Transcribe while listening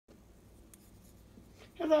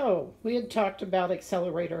Hello, we had talked about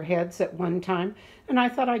accelerator heads at one time, and I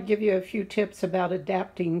thought I'd give you a few tips about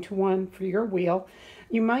adapting to one for your wheel.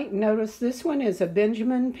 You might notice this one is a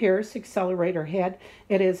Benjamin Pierce accelerator head.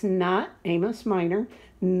 It is not Amos Minor.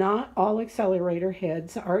 Not all accelerator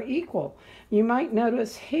heads are equal. You might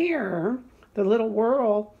notice here the little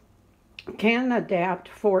whirl can adapt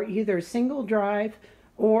for either single drive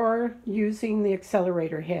or using the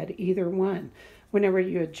accelerator head, either one. Whenever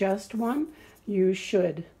you adjust one, you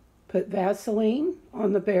should put Vaseline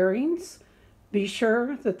on the bearings. Be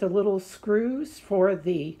sure that the little screws for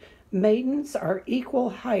the maidens are equal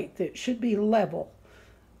height. It should be level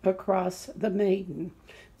across the maiden.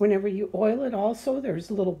 Whenever you oil it also,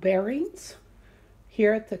 there's little bearings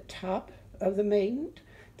here at the top of the maiden.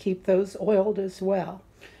 Keep those oiled as well.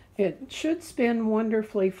 It should spin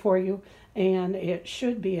wonderfully for you, and it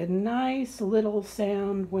should be a nice little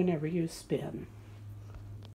sound whenever you spin.